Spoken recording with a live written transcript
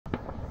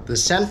the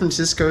San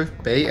Francisco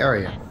Bay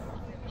Area,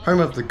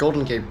 home of the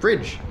Golden Gate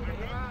Bridge,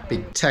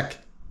 big tech,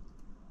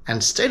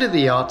 and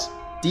state-of-the-art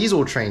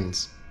diesel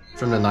trains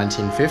from the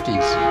 1950s.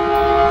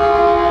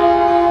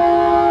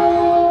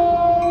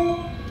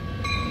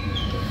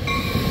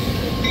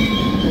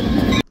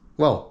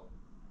 Well,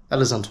 that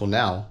is until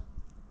now.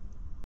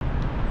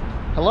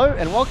 Hello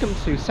and welcome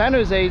to San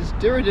Jose's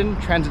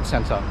Diridon Transit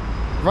Center,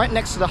 right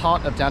next to the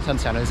heart of downtown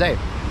San Jose.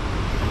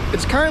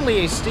 It's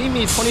currently a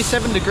steamy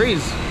 27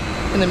 degrees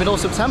in the middle of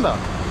September,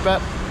 but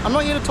I'm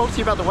not here to talk to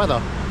you about the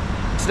weather.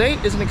 Today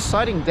is an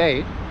exciting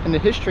day in the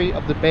history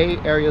of the Bay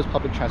Area's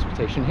public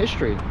transportation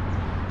history.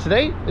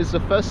 Today is the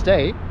first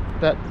day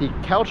that the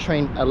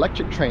Caltrain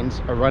electric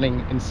trains are running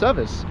in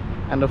service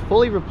and are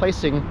fully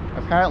replacing,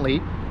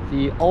 apparently,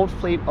 the old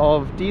fleet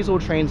of diesel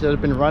trains that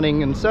have been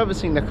running and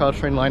servicing the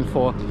Caltrain line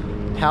for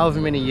however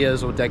many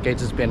years or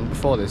decades it's been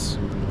before this.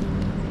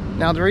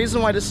 Now, the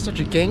reason why this is such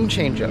a game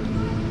changer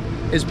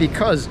is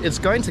because it's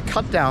going to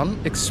cut down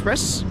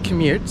express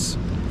commutes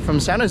from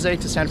San Jose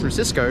to San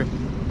Francisco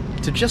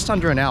to just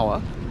under an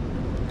hour,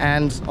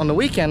 and on the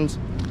weekend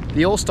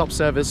the all-stop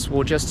service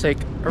will just take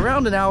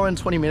around an hour and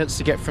 20 minutes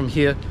to get from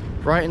here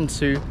right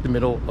into the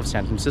middle of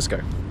San Francisco.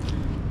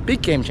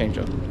 Big game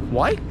changer.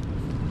 Why?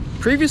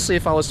 Previously,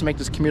 if I was to make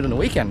this commute on the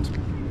weekend,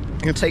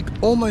 it would take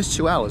almost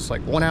 2 hours,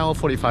 like 1 hour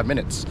 45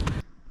 minutes.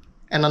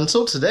 And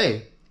until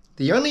today,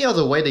 the only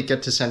other way to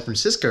get to San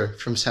Francisco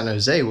from San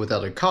Jose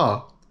without a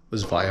car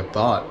was via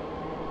BART,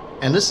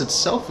 and this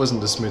itself wasn't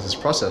the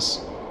smoothest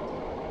process.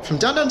 From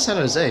downtown San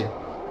Jose,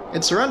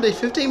 it's around a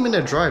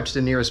 15-minute drive to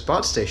the nearest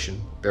BART station,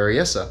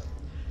 Bayarea,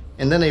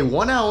 and then a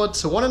 1 hour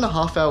to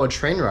 1.5 hour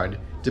train ride,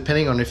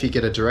 depending on if you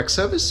get a direct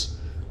service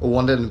or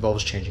one that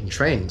involves changing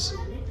trains.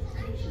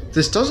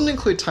 This doesn't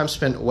include time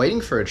spent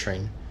waiting for a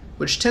train,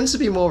 which tends to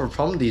be more of a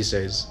problem these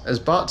days, as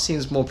BART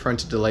seems more prone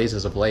to delays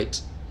as of late.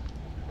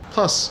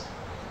 Plus,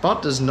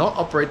 BART does not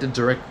operate the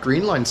direct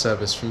Green Line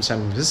service from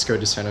San Francisco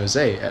to San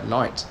Jose at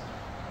night,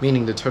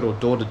 meaning the total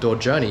door-to-door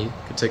journey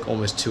could take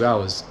almost 2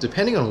 hours,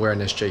 depending on where in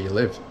SJ you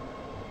live.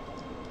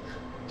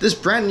 This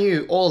brand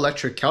new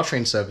all-electric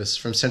Caltrain service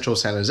from central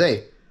San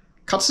Jose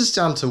cuts this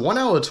down to 1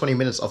 hour 20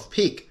 minutes off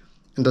peak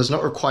and does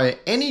not require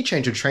any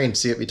change of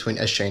trains to get between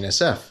SJ and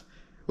SF,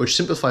 which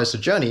simplifies the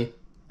journey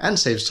and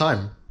saves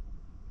time.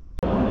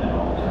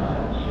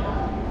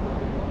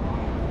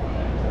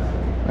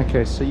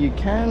 Okay, so you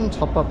can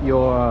top up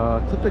your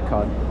Clipper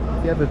card.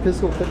 If you have a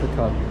physical Clipper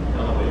card,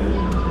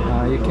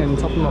 you can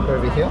top them up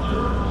over here.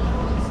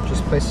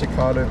 Just place your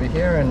card over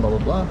here and blah blah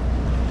blah.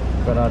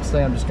 But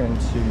today I'm just going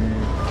to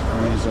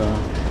use a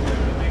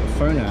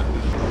phone app.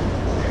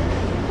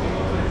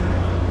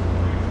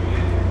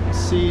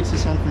 See to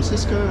San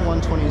Francisco,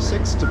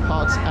 126,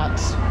 departs at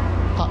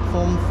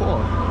platform 4.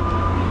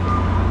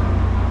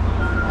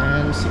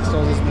 And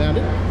 $6 is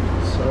landed,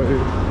 so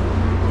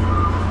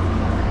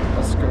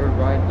let's go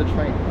ride the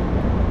train.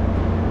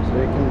 So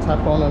you can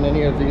tap on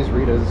any of these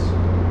readers.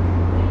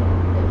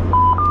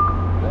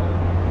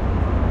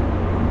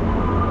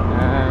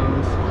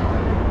 And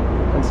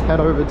let's head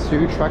over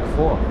to track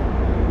 4.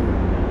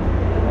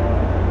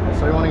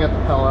 So we want to get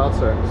to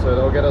Paloalto, so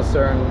they'll get us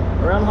there in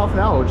around half an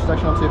hour, which is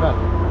actually not too bad.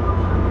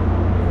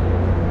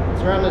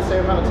 It's around the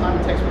same amount of time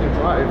it takes me to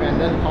drive and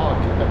then park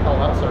at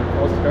Paloalto if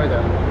I was to go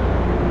there.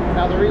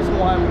 Now the reason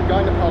why I'm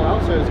going to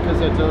Paloalto is because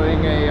they're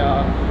doing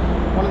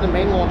one of the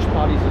main launch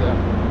parties of them.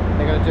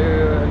 They're going to do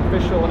an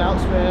official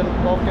announcement,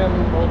 welcome,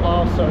 blah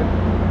blah, so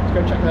let's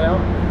go check that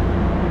out.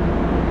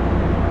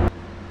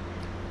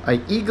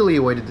 I eagerly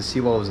awaited to see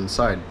what was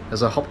inside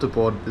as I hopped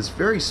aboard this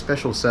very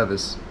special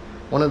service,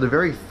 one of the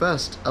very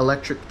first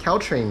electric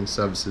Caltrain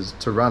services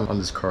to run on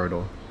this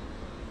corridor.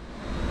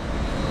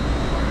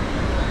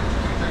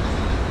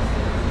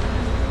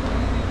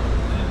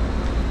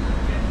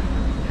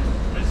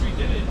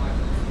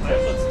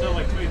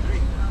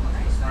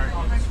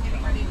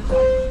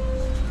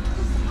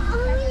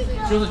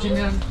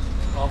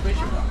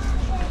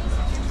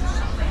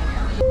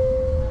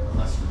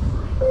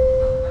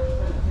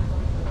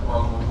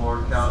 Welcome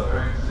aboard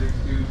Caltrain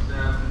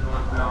 627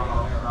 northbound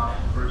on stop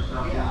for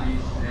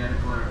southeast and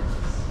clearance.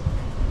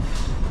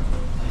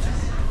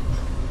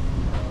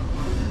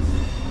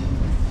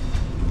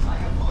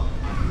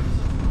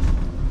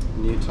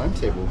 New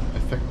timetable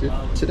effective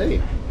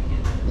today.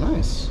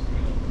 Nice.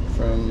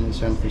 From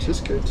San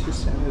Francisco to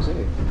San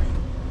Jose.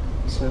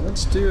 So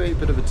let's do a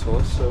bit of a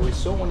tour. So we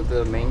saw one of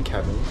the main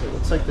cabins. It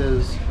looks like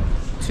there's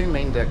 2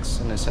 main decks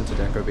and a center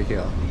deck over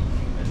here.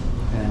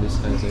 And this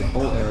has a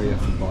whole area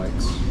for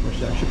bikes, which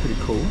is actually pretty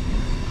cool.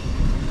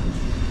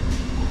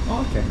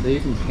 Oh, okay. They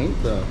even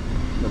paint the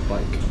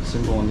bike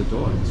symbol on the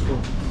door. It's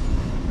cool.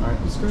 Alright,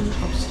 let's go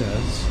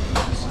upstairs.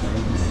 So,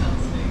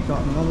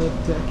 got another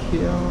deck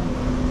here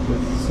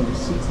with some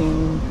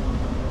seating.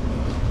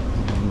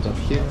 And up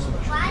here.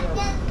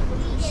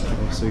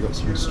 So you got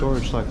some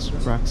storage like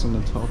racks on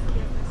the top.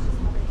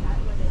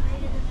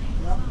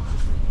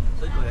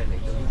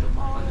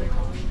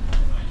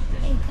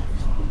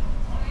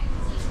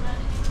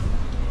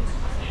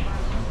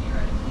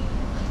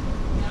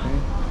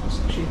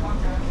 Okay,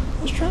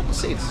 Let's try out the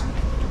seats.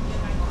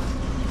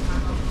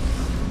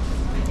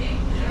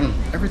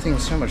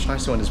 Everything's so much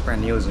nicer when it's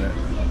brand new, isn't it?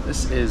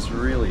 This is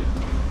really...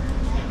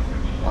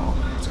 Wow,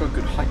 it's got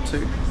good height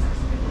too.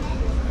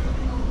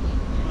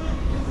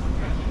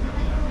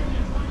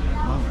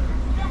 Wow.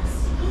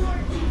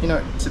 You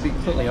know, to be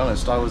completely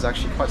honest, I was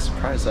actually quite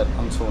surprised that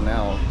until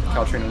now,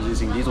 Caltrain was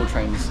using diesel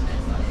trains.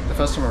 The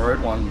first time I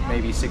rode one,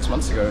 maybe 6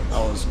 months ago, I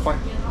was quite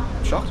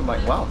shocked. I'm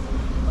like, wow,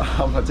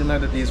 I didn't know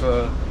that these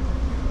were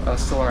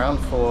still around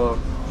for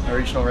a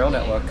regional rail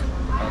network,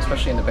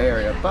 especially in the Bay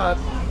Area. But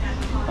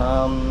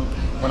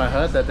when I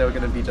heard that they were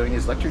going to be doing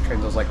these electric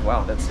trains, I was like,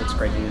 wow, that's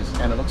great news.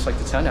 And it looks like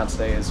the turnout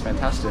today is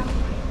fantastic.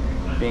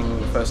 Being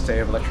the first day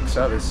of electric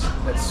service,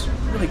 it's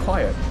really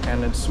quiet,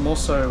 and it's more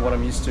so what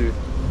I'm used to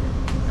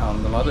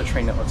the other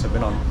train networks I've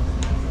been on.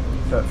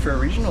 But for a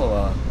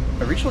regional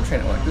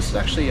train network, this is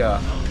actually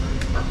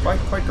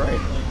quite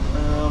great.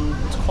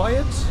 It's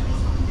quiet,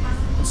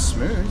 it's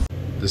smooth.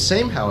 The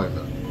same,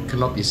 however, could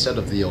not be said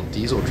of the old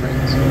diesel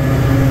trains.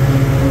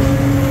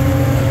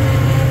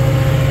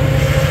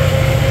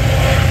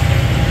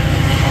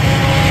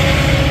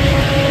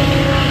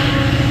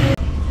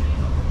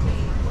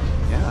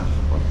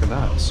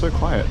 So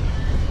quiet.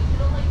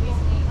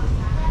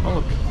 Oh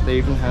look, they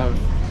even have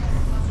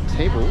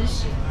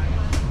tables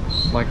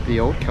like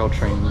the old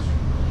Caltrain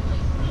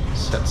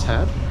sets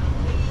had.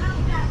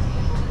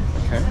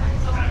 Okay.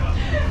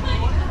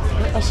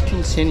 Let us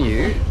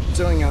continue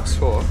doing our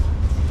tour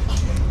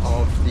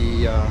of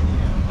the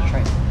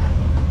train.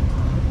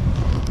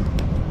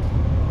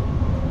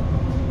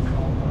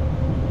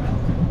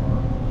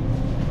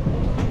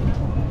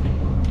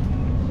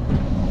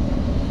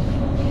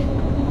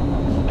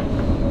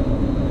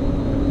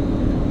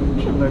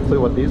 No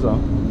clue what these are.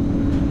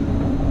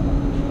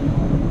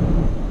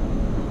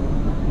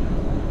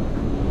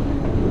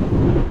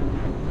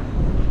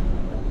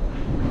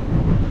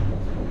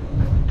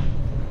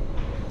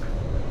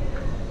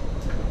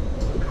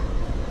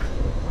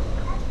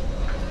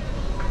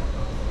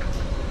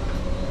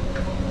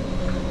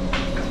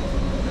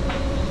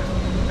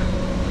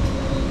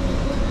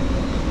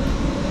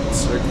 It's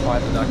so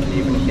quiet that I can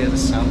even hear the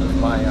sound of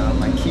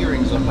my key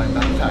rings on my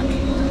backpack.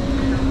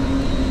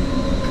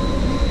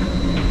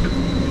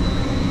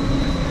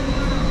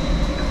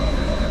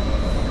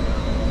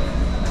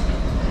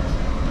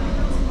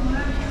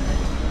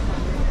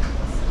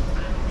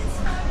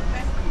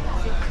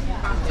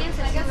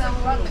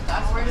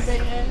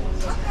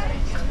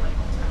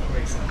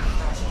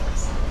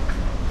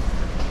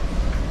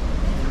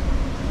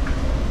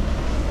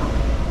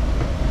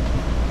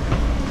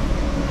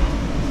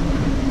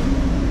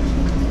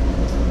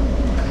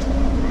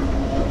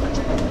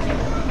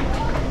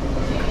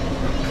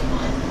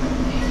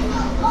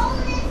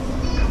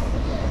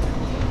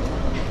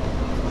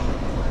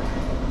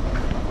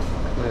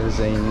 There's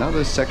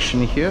another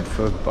section here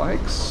for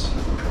bikes.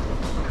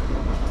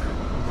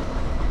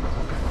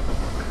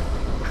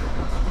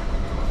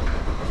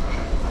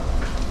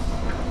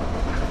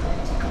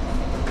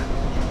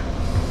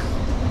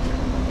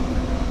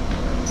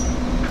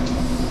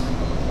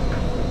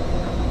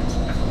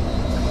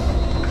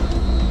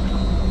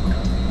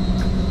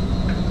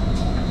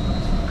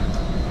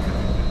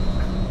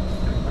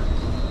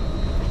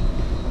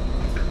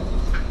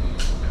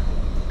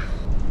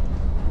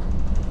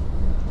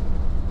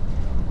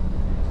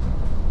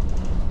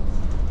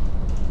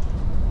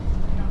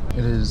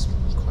 It is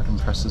quite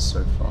impressive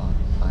so far.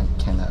 I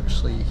can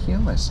actually hear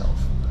myself,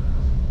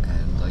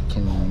 and I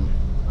can...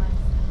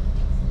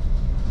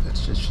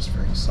 It's just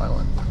very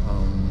silent,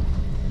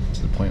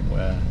 to the point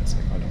where it's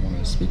like I don't want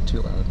to speak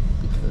too loud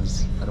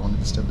because I don't want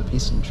to disturb the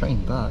peace in the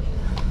train, but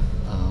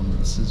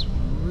this is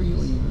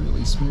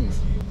really smooth.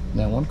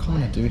 Now, one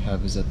comment I do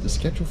have is that the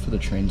schedule for the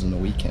trains on the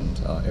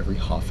weekend are every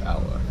half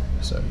hour,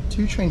 so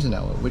 2 trains an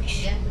hour,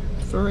 which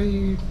for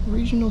a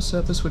regional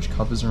service which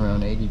covers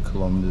around 80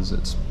 kilometers,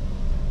 it's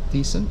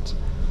decent.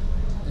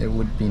 It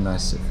would be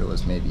nice if it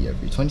was maybe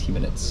every 20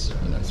 minutes,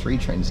 you know, 3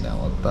 trains an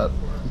hour, but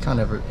you can't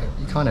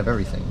have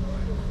everything.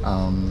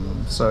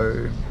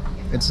 So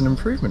it's an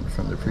improvement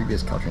from the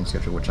previous Caltrain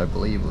schedule, which I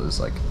believe was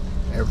like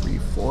every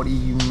 40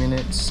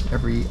 minutes,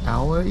 every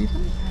hour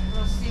even.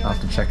 I'll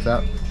have to check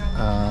that.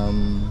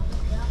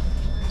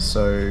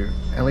 So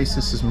at least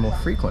this is more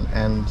frequent,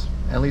 and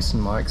at least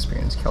in my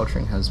experience,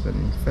 Caltrain has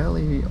been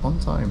fairly on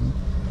time.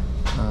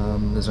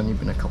 There's only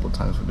been a couple of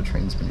times where the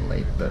train's been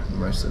late, but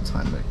most of the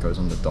time it goes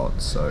on the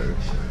dot, so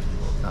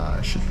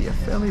it should be a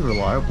fairly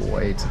reliable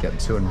way to get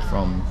to and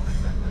from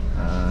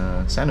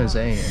San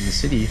Jose and the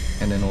city,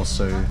 and then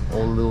also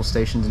all the little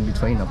stations in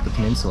between up the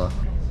peninsula.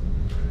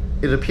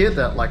 It appeared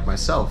that, like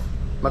myself,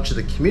 much of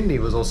the community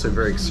was also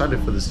very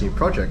excited for this new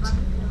project,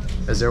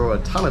 as there were a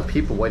ton of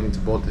people waiting to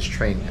board this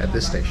train at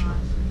this station.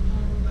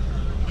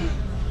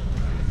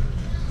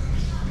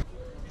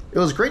 It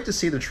was great to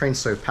see the train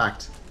so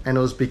packed, and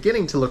it was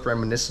beginning to look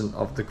reminiscent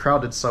of the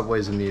crowded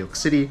subways in New York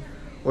City,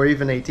 or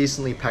even a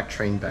decently packed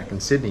train back in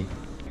Sydney.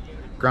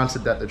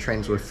 Granted that the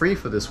trains were free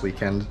for this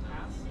weekend,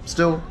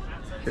 still,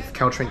 if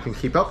Caltrain can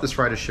keep up this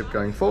ridership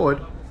going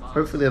forward,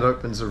 hopefully it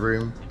opens the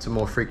room to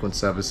more frequent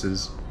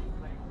services.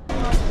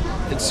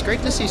 It's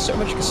great to see so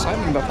much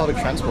excitement about public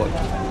transport.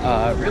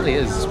 It really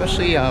is,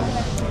 especially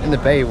in the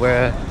Bay,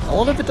 where a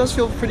lot of it does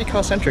feel pretty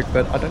car-centric,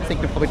 but I don't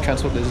think the public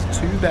transport is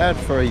too bad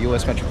for a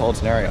US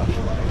metropolitan area.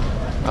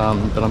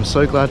 But I'm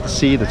so glad to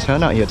see the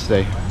turnout here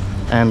today,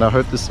 and I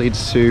hope this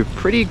leads to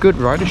pretty good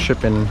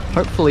ridership and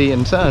hopefully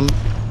in turn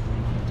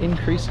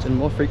increased and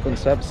more frequent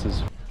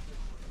services.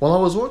 While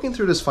I was walking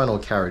through this final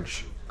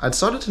carriage, I'd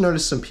started to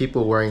notice some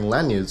people wearing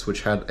lanyards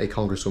which had a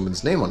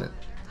congresswoman's name on it,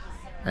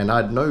 and I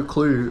had no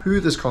clue who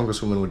this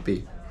congresswoman would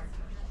be.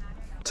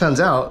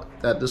 Turns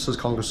out that this was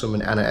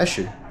Congresswoman Anna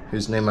Eshoo,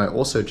 whose name I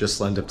also just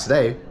learned of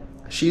today.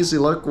 She's the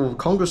local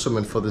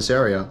congresswoman for this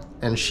area,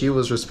 and she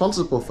was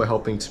responsible for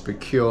helping to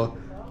procure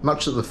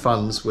much of the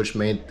funds which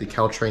made the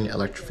Caltrain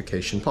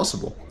electrification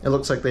possible. It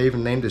looks like they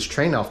even named this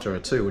train after her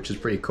too, which is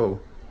pretty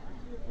cool.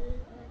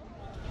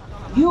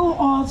 You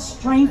all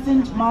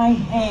strengthened my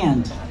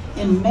hand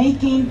in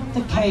making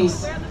the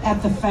case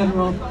at the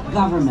federal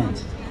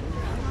government.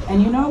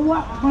 And you know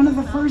what? One of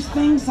the first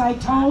things I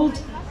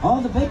told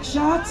all the big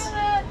shots?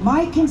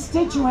 My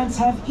constituents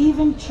have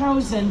even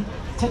chosen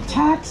to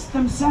tax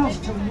themselves,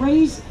 to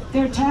raise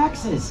their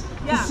taxes,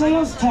 the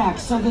sales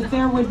tax, so that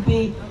there would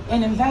be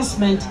an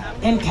investment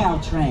in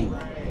Caltrain.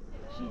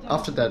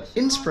 After that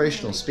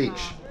inspirational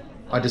speech,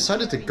 I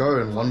decided to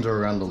go and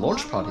wander around the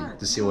launch party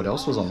to see what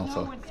else was on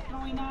offer.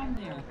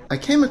 I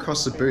came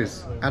across a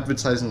booth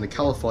advertising the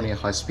California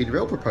high-speed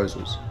rail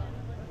proposals,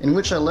 in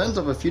which I learned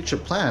of a future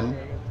plan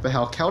for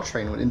how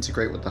Caltrain would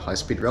integrate with the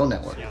high-speed rail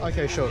network.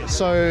 Okay, sure.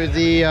 So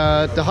the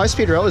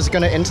high-speed rail is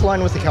going to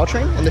interline with the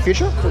Caltrain in the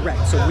future?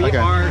 Correct. So we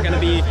are going to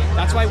be,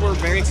 that's why we're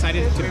very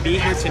excited to be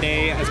here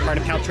today as part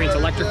of Caltrain's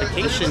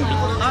electrification,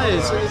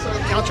 because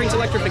Caltrain's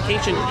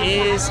electrification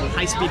is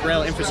high-speed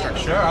rail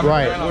infrastructure.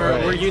 Right.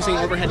 We're using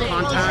overhead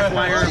contact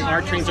wire.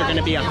 Our trains are going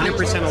to be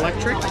 100%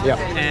 electric. Yep.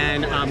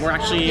 And we're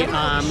actually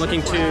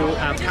looking to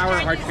power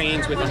our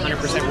trains with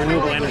 100%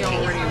 renewable energy.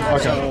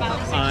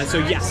 Okay. So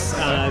yes,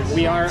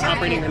 we are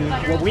operating in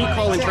what we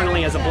call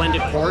internally as a blended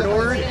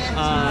corridor,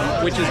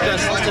 which is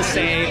just to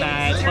say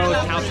that both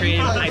Caltrain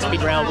and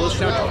high-speed rail will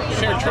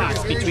share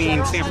tracks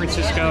between San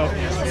Francisco,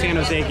 San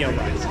Jose, Gilroy.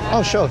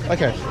 Oh, sure.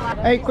 Okay.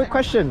 Hey, quick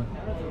question.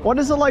 What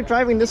is it like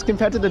driving this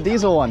compared to the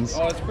diesel ones?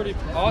 Oh, it's pretty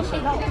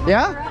awesome.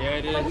 Yeah? Yeah,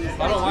 it is.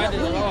 I don't mind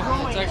it at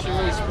all. It's actually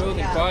really smooth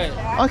and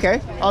quiet.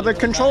 Okay. Are the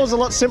controls a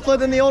lot simpler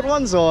than the old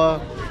ones, or?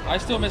 I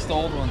still miss the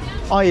old ones.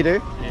 Oh, you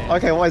do? Yeah.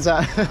 Okay, why is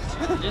that?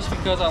 Just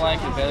because I like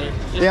it better.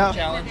 Just Yeah. a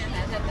challenge.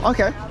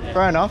 Okay,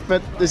 fair enough.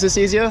 But is this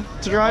easier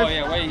to drive? Oh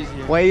yeah, way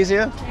easier. Way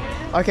easier?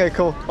 Okay,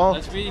 cool. Well,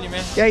 Nice meeting you,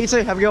 man. yeah, you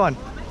too. Have a good one.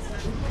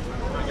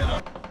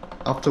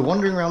 After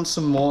wandering around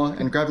some more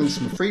and grabbing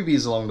some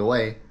freebies along the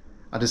way,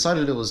 I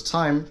decided it was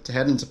time to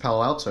head into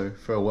Palo Alto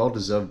for a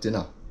well-deserved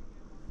dinner.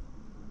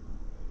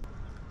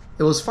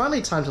 It was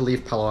finally time to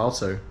leave Palo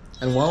Alto,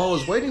 and while I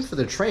was waiting for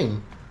the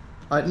train,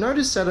 I'd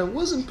noticed that it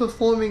wasn't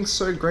performing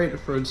so great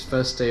for its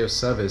first day of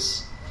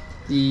service.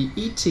 The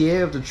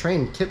ETA of the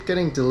train kept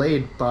getting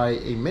delayed by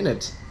a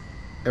minute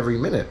every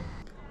minute.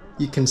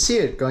 You can see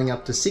it going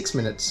up to 6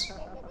 minutes,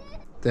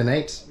 then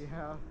 8,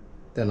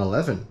 then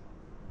 11,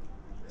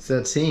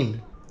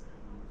 13,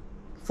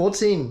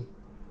 14,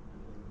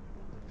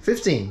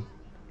 15.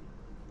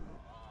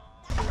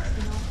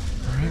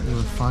 Alright, we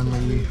were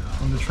finally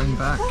on the train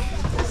back.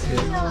 It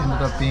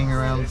ended up being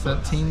around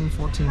 13,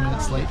 14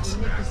 minutes late.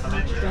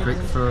 Great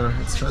for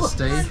its first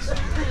day.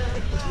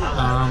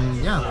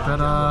 Yeah,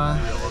 but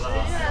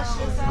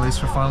at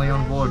least we're finally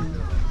on board.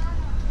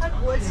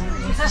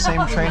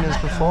 Same train as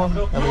before,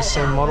 at least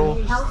same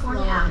model.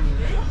 California Avenue.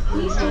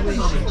 Please take a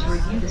moment to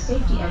review the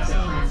safety exit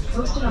plan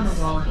posted on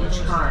the wall of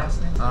each car.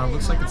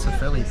 Looks like it's a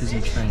fairly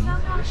busy train. You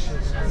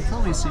can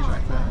probably see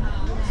back there.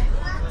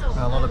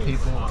 A lot of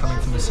people coming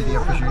from the city,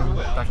 I presume,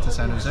 back to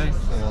San Jose,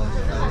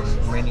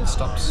 or remaining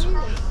stops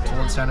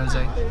towards San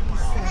Jose.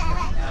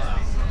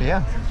 But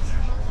yeah,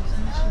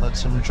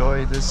 let's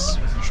enjoy this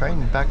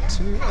train back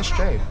to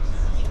SJ.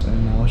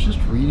 And I was just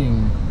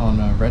reading on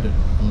Reddit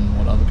on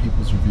what other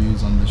people's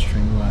reviews on this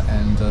train were,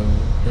 and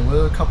there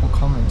were a couple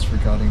comments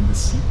regarding the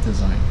seat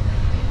design,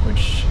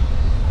 which,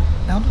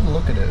 now that I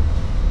look at it,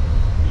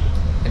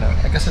 you know,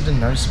 I guess I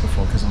didn't notice it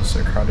before because it was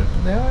so crowded,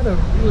 but they are at a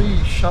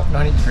really sharp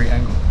 90-degree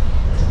angle.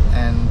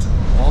 And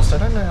whilst I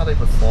don't know how they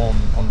perform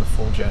on the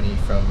full journey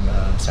from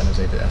San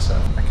Jose to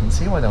SF, I can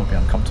see why they'll be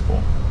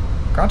uncomfortable.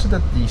 Granted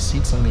that the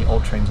seats on the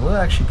old trains were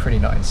actually pretty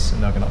nice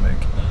and ergonomic.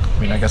 I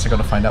mean, I guess I got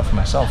to find out for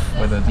myself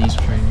whether these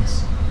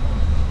trains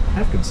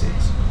have good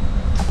seats.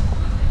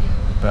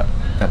 But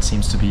that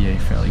seems to be a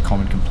fairly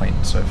common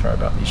complaint so far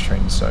about these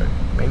trains, so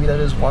maybe that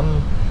is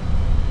one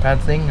bad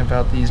thing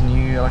about these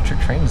new electric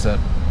trains that,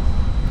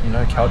 you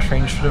know,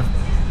 Caltrain should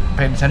have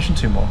paid attention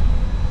to more.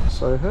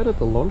 So I heard at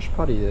the launch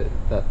party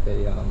that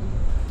they, I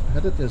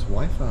heard that there's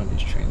Wi-Fi on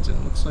these trains, and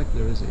it looks like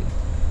there is a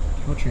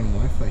Caltrain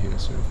Wi-Fi here,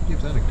 so if we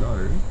give that a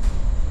go,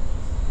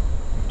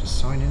 we have to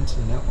sign into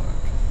the network.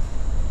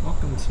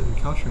 Welcome to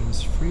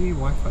Caltrain's free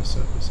Wi-Fi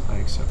service. I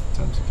accept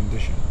terms and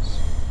conditions.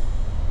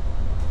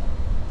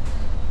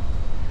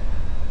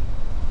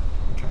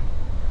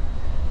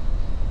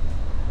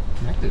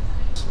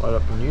 Load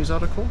up a news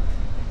article.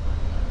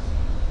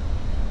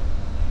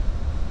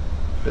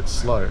 Bit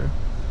slow.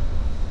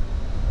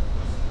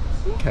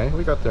 Okay,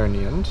 we got there in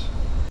the end.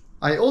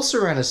 I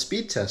also ran a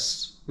speed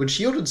test, which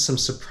yielded some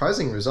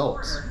surprising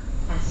results.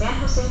 And San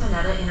Jose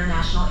Maneta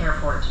International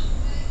Airport.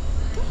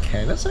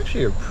 Okay, that's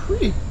actually a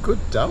pretty good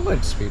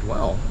download speed.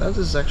 Wow, that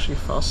is actually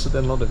faster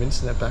than a lot of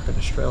internet back in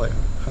Australia.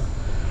 Huh.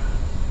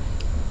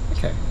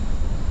 Okay.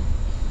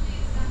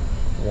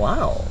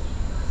 Wow.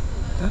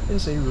 That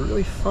is a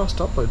really fast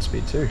upload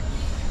speed too.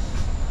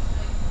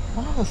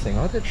 One other thing,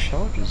 are there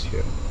chargers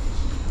here?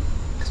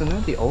 Because I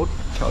know the old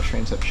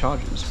Caltrains have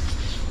chargers.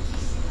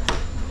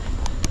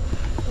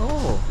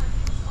 Oh,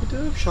 they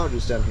do have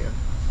chargers down here.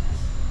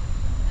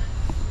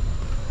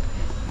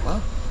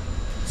 Wow,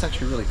 it's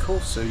actually really cool.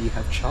 So you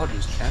have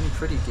chargers and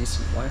pretty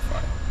decent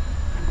Wi-Fi.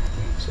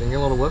 So you get a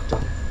lot of work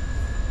done.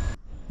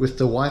 With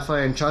the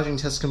Wi-Fi and charging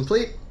test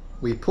complete,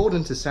 we pulled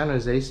into San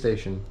Jose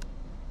Station.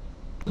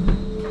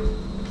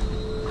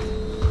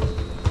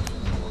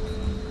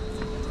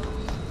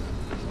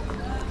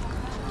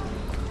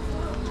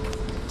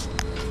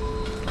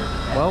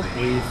 Well,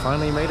 we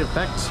finally made it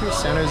back to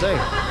San Jose.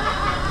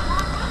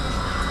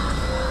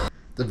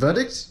 The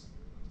verdict?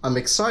 I'm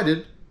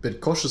excited, but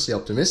cautiously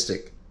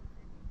optimistic.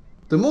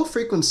 The more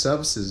frequent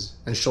services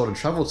and shorter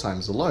travel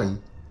times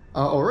alone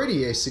are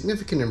already a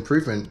significant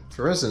improvement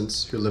for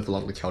residents who live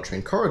along the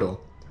Caltrain corridor,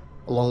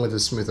 along with a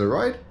smoother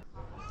ride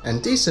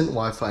and decent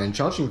Wi-Fi and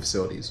charging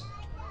facilities.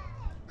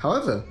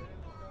 However,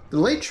 the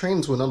late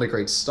trains were not a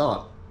great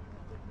start,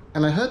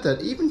 and I heard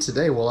that even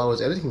today while I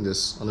was editing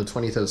this on the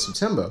 23rd of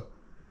September,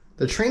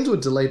 the trains were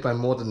delayed by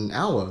more than an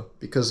hour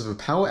because of a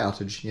power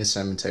outage near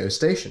San Mateo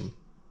Station.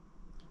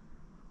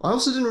 I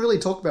also didn't really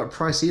talk about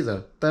price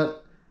either,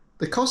 but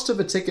the cost of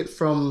a ticket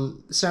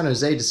from San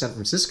Jose to San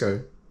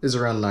Francisco is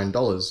around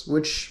 $9,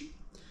 which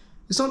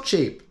is not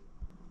cheap.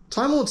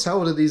 Time will tell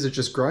whether these are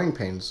just growing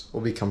pains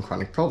or become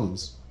chronic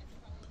problems.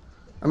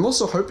 I'm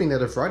also hoping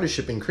that if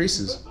ridership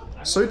increases,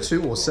 so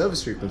too will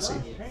service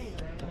frequency.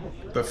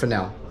 But for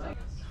now,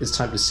 it's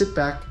time to sit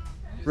back,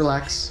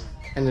 relax,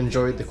 and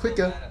enjoy the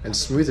quicker and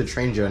smoother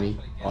train journey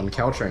on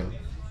Caltrain.